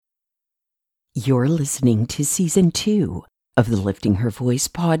You're listening to Season 2 of the Lifting Her Voice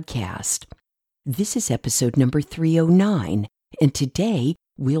podcast. This is episode number 309, and today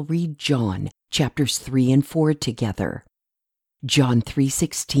we'll read John chapters 3 and 4 together. John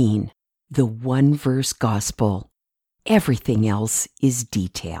 3:16, the one-verse gospel. Everything else is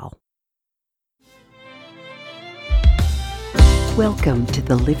detail. Welcome to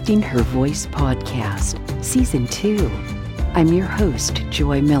the Lifting Her Voice podcast, Season 2. I'm your host,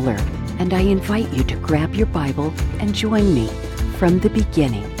 Joy Miller, and I invite you to grab your Bible and join me from the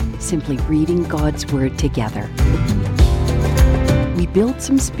beginning, simply reading God's Word together. We built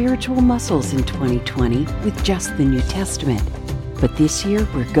some spiritual muscles in 2020 with just the New Testament, but this year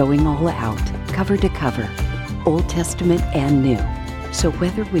we're going all out, cover to cover, Old Testament and New. So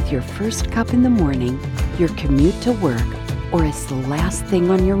whether with your first cup in the morning, your commute to work, or as the last thing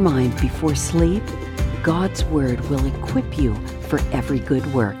on your mind before sleep, God's Word will equip you for every good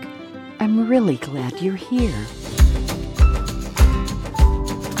work. I'm really glad you're here.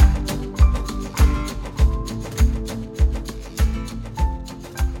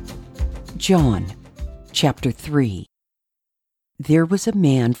 John, chapter 3. There was a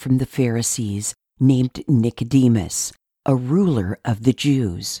man from the Pharisees named Nicodemus, a ruler of the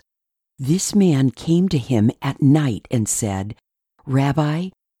Jews. This man came to him at night and said, "Rabbi,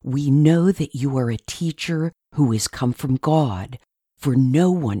 we know that you are a teacher who is come from God, for no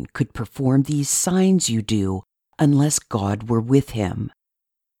one could perform these signs you do unless God were with him."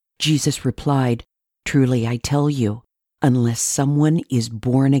 Jesus replied, "Truly I tell you, unless someone is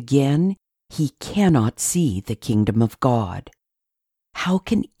born again, he cannot see the kingdom of God." "How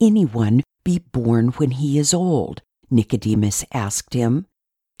can anyone be born when he is old?" Nicodemus asked him.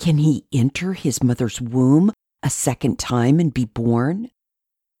 "Can he enter his mother's womb a second time and be born?"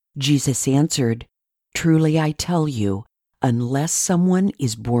 Jesus answered, "Truly I tell you, unless someone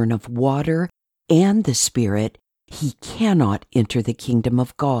is born of water and the Spirit, he cannot enter the kingdom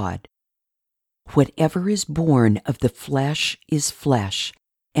of God. Whatever is born of the flesh is flesh,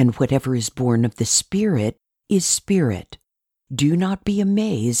 and whatever is born of the Spirit is spirit. Do not be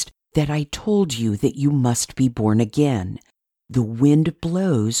amazed that I told you that you must be born again. The wind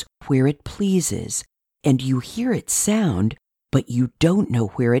blows where it pleases, and you hear its sound, but you don't know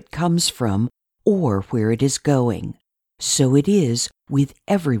where it comes from or where it is going. So it is with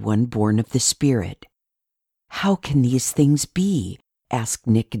everyone born of the Spirit." "How can these things be?" asked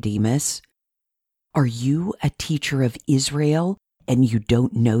Nicodemus. "Are you a teacher of Israel, and you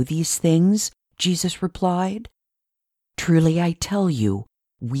don't know these things?" Jesus replied. "Truly I tell you,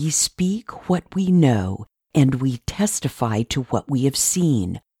 we speak what we know, and we testify to what we have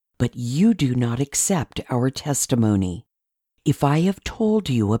seen, but you do not accept our testimony. If I have told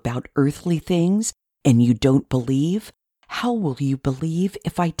you about earthly things, and you don't believe, how will you believe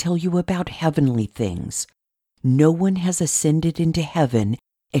if I tell you about heavenly things? No one has ascended into heaven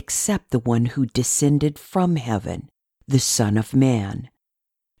except the one who descended from heaven, the Son of Man.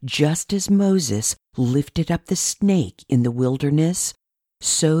 Just as Moses lifted up the snake in the wilderness,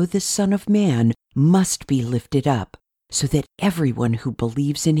 so the Son of Man must be lifted up, so that everyone who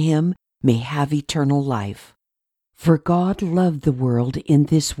believes in him may have eternal life. For God loved the world in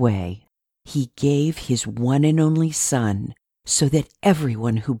this way. He gave his one and only Son, so that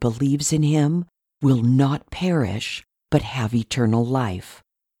everyone who believes in him will not perish, but have eternal life.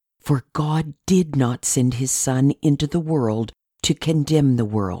 For God did not send his Son into the world to condemn the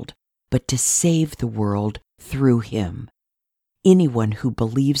world, but to save the world through him. Anyone who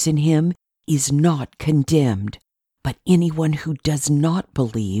believes in him is not condemned, but anyone who does not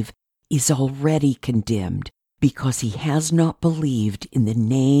believe is already condemned, because he has not believed in the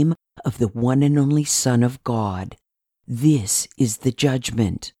name of the one and only Son of God. This is the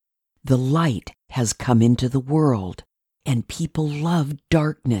judgment. The light has come into the world, and people loved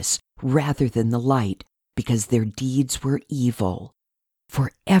darkness rather than the light, because their deeds were evil.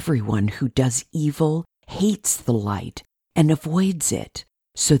 For everyone who does evil hates the light and avoids it,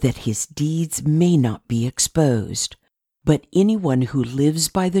 so that his deeds may not be exposed. But anyone who lives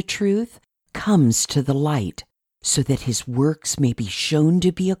by the truth comes to the light, so that his works may be shown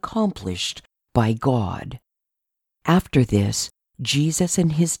to be accomplished by God." After this, Jesus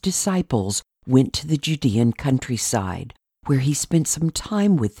and his disciples went to the Judean countryside, where he spent some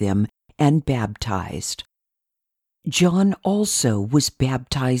time with them and baptized. John also was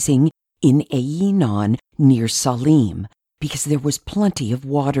baptizing in Aenon near Salim, because there was plenty of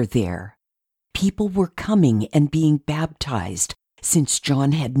water there. People were coming and being baptized, since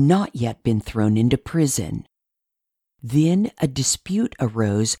John had not yet been thrown into prison. Then a dispute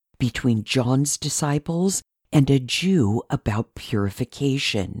arose between John's disciples and a Jew about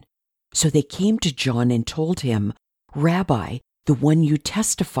purification. So they came to John and told him, "Rabbi, the one you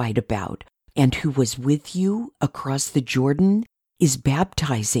testified about and who was with you across the Jordan is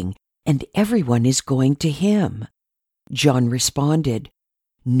baptizing, and everyone is going to him." John responded,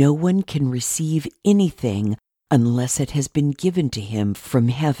 "No one can receive anything unless it has been given to him from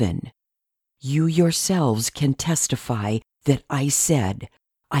heaven. You yourselves can testify that I said,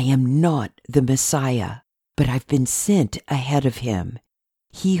 'I am not the Messiah, but I've been sent ahead of him.'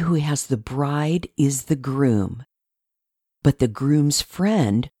 He who has the bride is the groom. But the groom's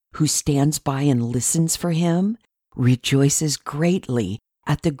friend, who stands by and listens for him, rejoices greatly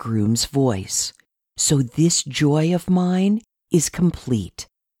at the groom's voice. So this joy of mine is complete.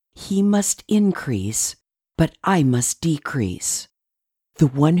 He must increase, but I must decrease. The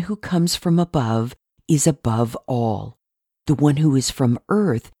one who comes from above is above all. The one who is from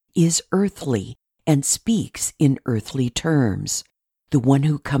earth is earthly and speaks in earthly terms. The one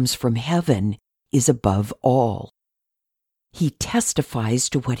who comes from heaven is above all. He testifies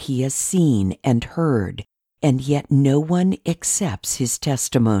to what he has seen and heard, and yet no one accepts his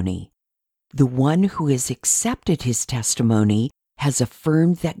testimony. The one who has accepted his testimony has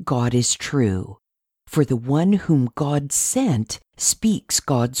affirmed that God is true. For the one whom God sent speaks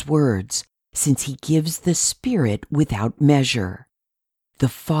God's words, since he gives the Spirit without measure. The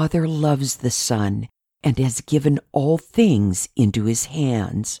Father loves the Son and has given all things into his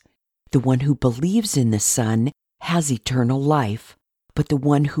hands. The one who believes in the Son has eternal life, but the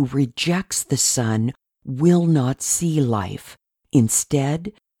one who rejects the Son will not see life.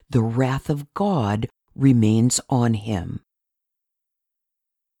 Instead, the wrath of God remains on him.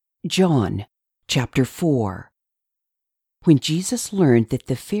 John chapter 4. When Jesus learned that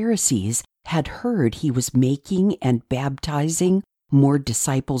the Pharisees had heard he was making and baptizing more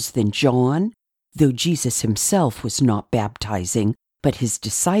disciples than John, though Jesus himself was not baptizing, but his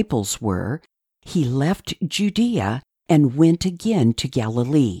disciples were, he left Judea and went again to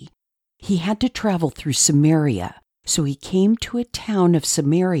Galilee. He had to travel through Samaria, so he came to a town of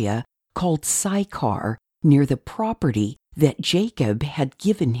Samaria called Sychar, near the property that Jacob had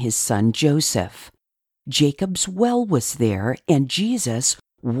given his son Joseph. Jacob's well was there, and Jesus,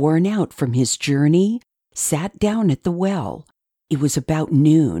 worn out from his journey, sat down at the well. It was about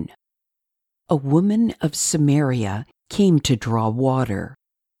noon. A woman of Samaria came to draw water.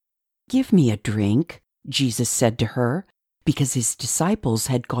 "Give me a drink," Jesus said to her, because his disciples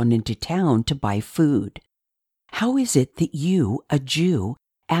had gone into town to buy food. "How is it that you, a Jew,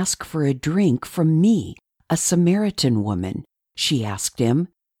 ask for a drink from me, a Samaritan woman?" she asked him,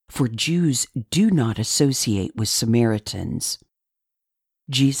 for Jews do not associate with Samaritans.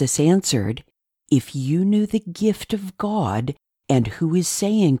 Jesus answered, "If you knew the gift of God and who is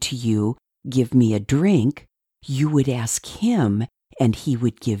saying to you, 'Give me a drink,' you would ask him, and he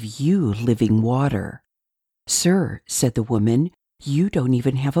would give you living water." "Sir," said the woman, "you don't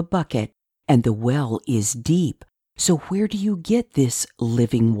even have a bucket, and the well is deep. So where do you get this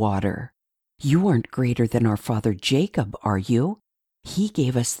living water? You aren't greater than our father Jacob, are you? He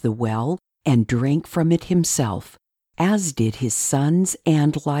gave us the well and drank from it himself, as did his sons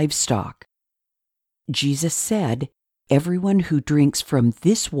and livestock." Jesus said, "Everyone who drinks from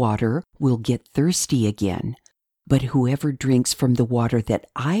this water will get thirsty again, but whoever drinks from the water that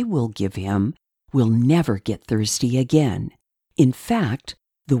I will give him will never get thirsty again. In fact,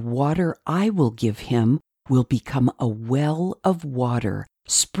 the water I will give him will become a well of water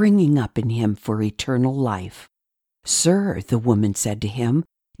springing up in him for eternal life." "Sir," the woman said to him,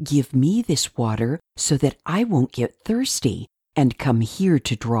 "give me this water so that I won't get thirsty and come here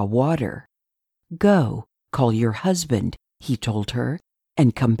to draw water." "Go, call your husband," he told her,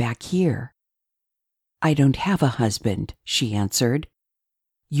 "and come back here." "I don't have a husband," she answered.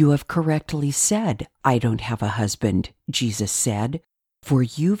 "You have correctly said, 'I don't have a husband,'" Jesus said, "for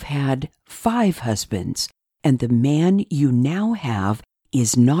you've had 5 husbands, and the man you now have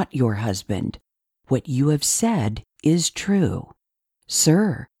is not your husband. What you have said is true."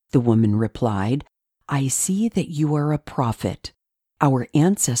 "Sir," the woman replied, "I see that you are a prophet. Our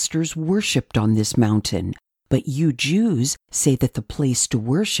ancestors worshipped on this mountain, but you Jews say that the place to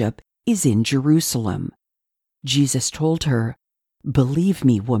worship is in Jerusalem." Jesus told her, "Believe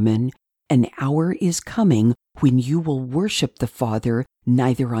me, woman, an hour is coming when you will worship the Father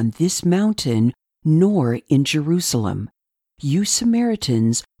neither on this mountain nor in Jerusalem. You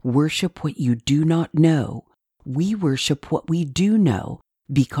Samaritans worship what you do not know. We worship what we do know,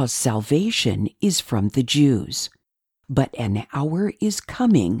 because salvation is from the Jews. But an hour is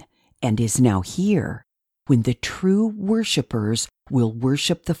coming, and is now here, when the true worshipers will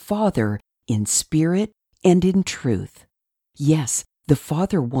worship the Father in spirit and in truth. Yes, The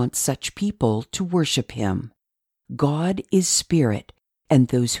Father wants such people to worship Him. God is spirit, and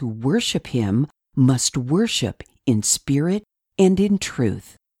those who worship Him must worship in spirit and in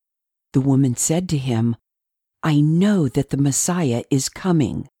truth. The woman said to him, I know that the Messiah is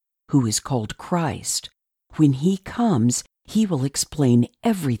coming, who is called Christ. When He comes, He will explain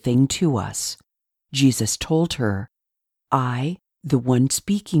everything to us. Jesus told her, I, the one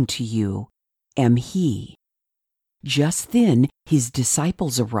speaking to you, am He. Just then His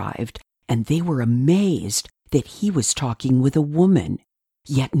disciples arrived, and they were amazed that He was talking with a woman.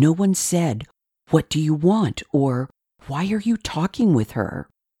 Yet no one said, What do you want? Or, Why are you talking with her?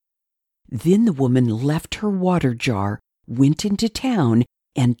 Then the woman left her water jar, went into town,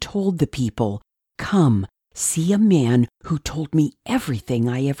 and told the people, Come, see a man who told me everything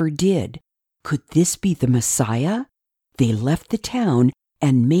I ever did. Could this be the Messiah? They left the town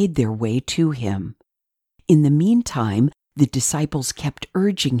and made their way to Him. In the meantime, the disciples kept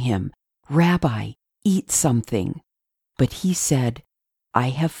urging Him, Rabbi, eat something. But He said, I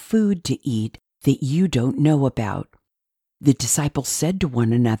have food to eat that you don't know about. The disciples said to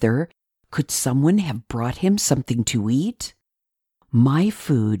one another, Could someone have brought Him something to eat? My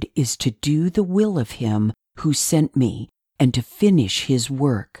food is to do the will of Him who sent me and to finish His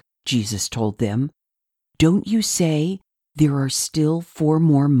work, Jesus told them. Don't you say, There are still 4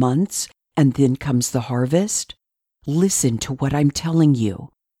 more months and then comes the harvest? Listen to what I'm telling you.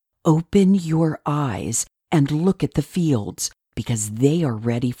 Open your eyes and look at the fields, because they are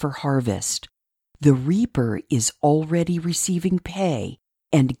ready for harvest. The reaper is already receiving pay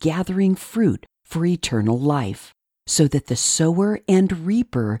and gathering fruit for eternal life, so that the sower and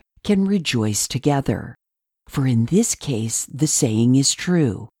reaper can rejoice together. For in this case the saying is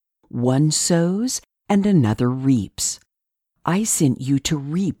true, one sows and another reaps. I sent you to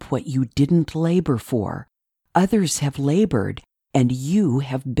reap what you didn't labor for. Others have labored, and you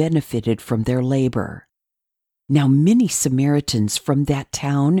have benefited from their labor. Now many Samaritans from that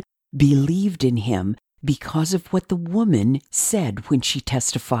town believed in Him because of what the woman said when she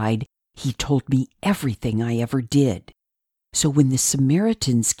testified, He told me everything I ever did. So when the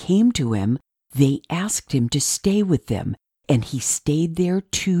Samaritans came to Him, they asked Him to stay with them, and He stayed there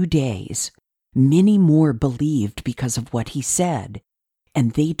 2 days. Many more believed because of what He said.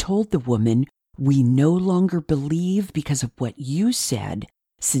 And they told the woman, We no longer believe because of what you said,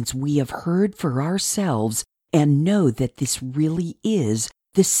 since we have heard for ourselves and know that this really is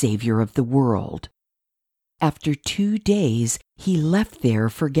the Savior of the world. After 2 days, He left there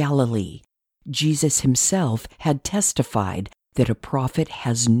for Galilee. Jesus Himself had testified that a prophet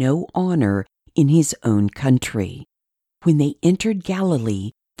has no honor in his own country. When they entered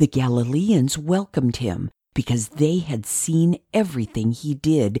Galilee, the Galileans welcomed Him because they had seen everything He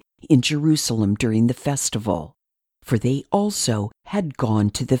did in Jerusalem during the festival, for they also had gone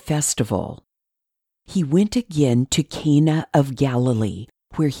to the festival. He went again to Cana of Galilee,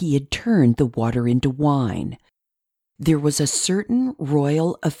 where He had turned the water into wine. There was a certain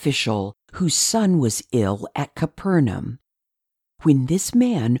royal official whose son was ill at Capernaum. When this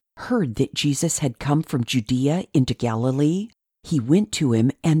man heard that Jesus had come from Judea into Galilee, he went to Him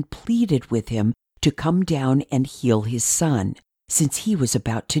and pleaded with Him to come down and heal his son, since he was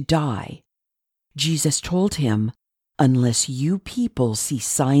about to die. Jesus told him, Unless you people see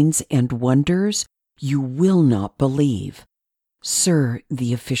signs and wonders, you will not believe. Sir,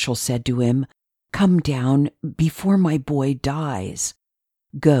 the official said to him, Come down before my boy dies.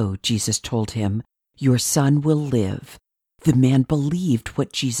 Go, Jesus told him, your son will live. The man believed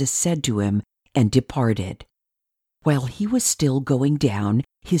what Jesus said to him and departed. While he was still going down,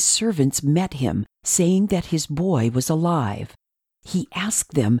 his servants met him, saying that his boy was alive. He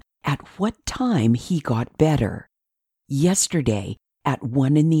asked them at what time he got better. Yesterday, at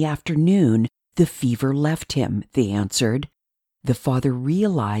 1 p.m, the fever left him, they answered. The father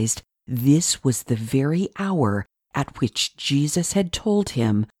realized this was the very hour at which Jesus had told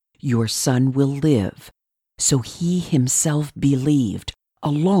him, Your son will live. So he himself believed,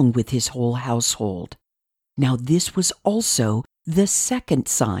 along with his whole household. Now this was also the second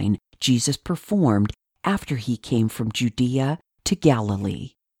sign Jesus performed after He came from Judea to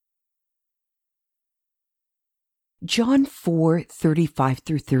Galilee. John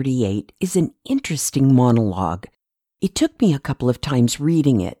 4:35-38 is an interesting monologue. It took me a couple of times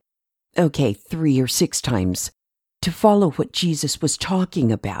reading it, 3 or 6 times, to follow what Jesus was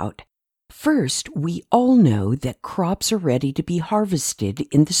talking about. First, we all know that crops are ready to be harvested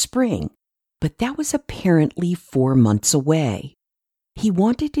in the spring, but that was apparently 4 months away. He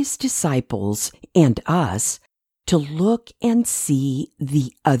wanted His disciples and us to look and see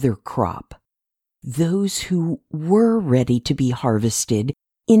the other crop. those who were ready to be harvested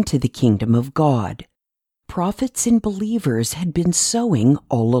into the kingdom of God. Prophets and believers had been sowing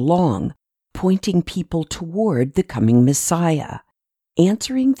all along, pointing people toward the coming Messiah.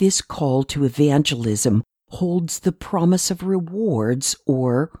 Answering this call to evangelism holds the promise of rewards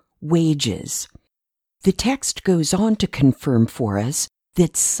or wages. The text goes on to confirm for us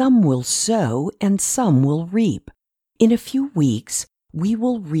that some will sow and some will reap. In a few weeks, we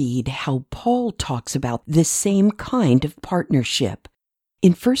will read how Paul talks about the same kind of partnership.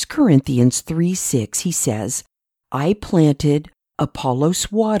 In 1 Corinthians 3:6, he says, "I planted,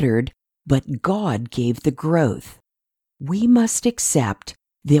 Apollos watered, but God gave the growth." We must accept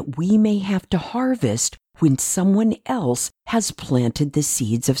that we may have to harvest when someone else has planted the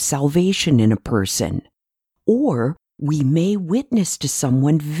seeds of salvation in a person. Or we may witness to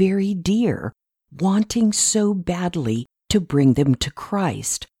someone very dear, wanting so badly to bring them to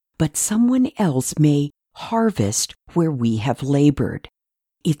Christ, but someone else may harvest where we have labored.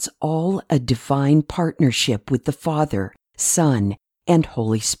 It's all a divine partnership with the Father, Son, and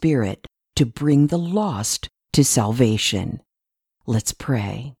Holy Spirit to bring the lost to salvation. Let's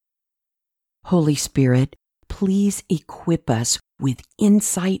pray. Holy Spirit, please equip us with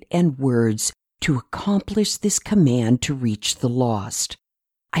insight and words to accomplish this command to reach the lost.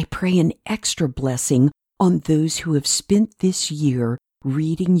 I pray an extra blessing on those who have spent this year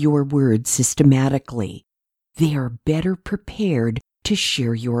reading your word systematically. They are better prepared to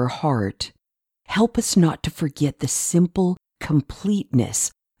share your heart. Help us not to forget the simple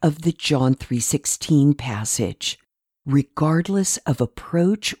completeness of the John 3:16 passage. Regardless of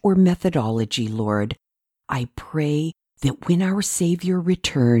approach or methodology, Lord, I pray that when our Savior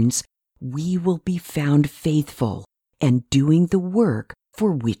returns, we will be found faithful and doing the work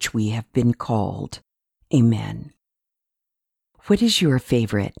for which we have been called. Amen. What is your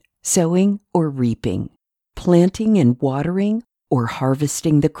favorite, sowing or reaping? Planting and watering or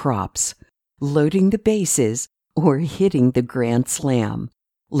harvesting the crops? Loading the bases or hitting the grand slam?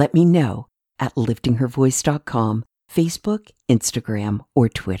 Let me know at liftinghervoice.com, Facebook, Instagram, or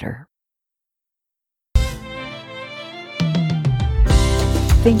Twitter.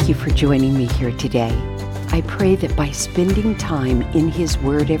 Thank you for joining me here today. I pray that by spending time in His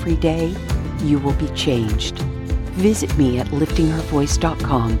Word every day, you will be changed. Visit me at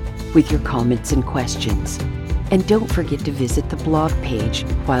liftinghervoice.com with your comments and questions. And don't forget to visit the blog page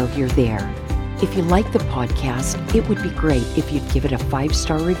while you're there. If you like the podcast, it would be great if you'd give it a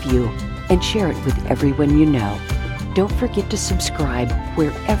 5-star review and share it with everyone you know. Don't forget to subscribe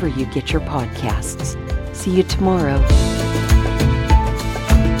wherever you get your podcasts. See you tomorrow.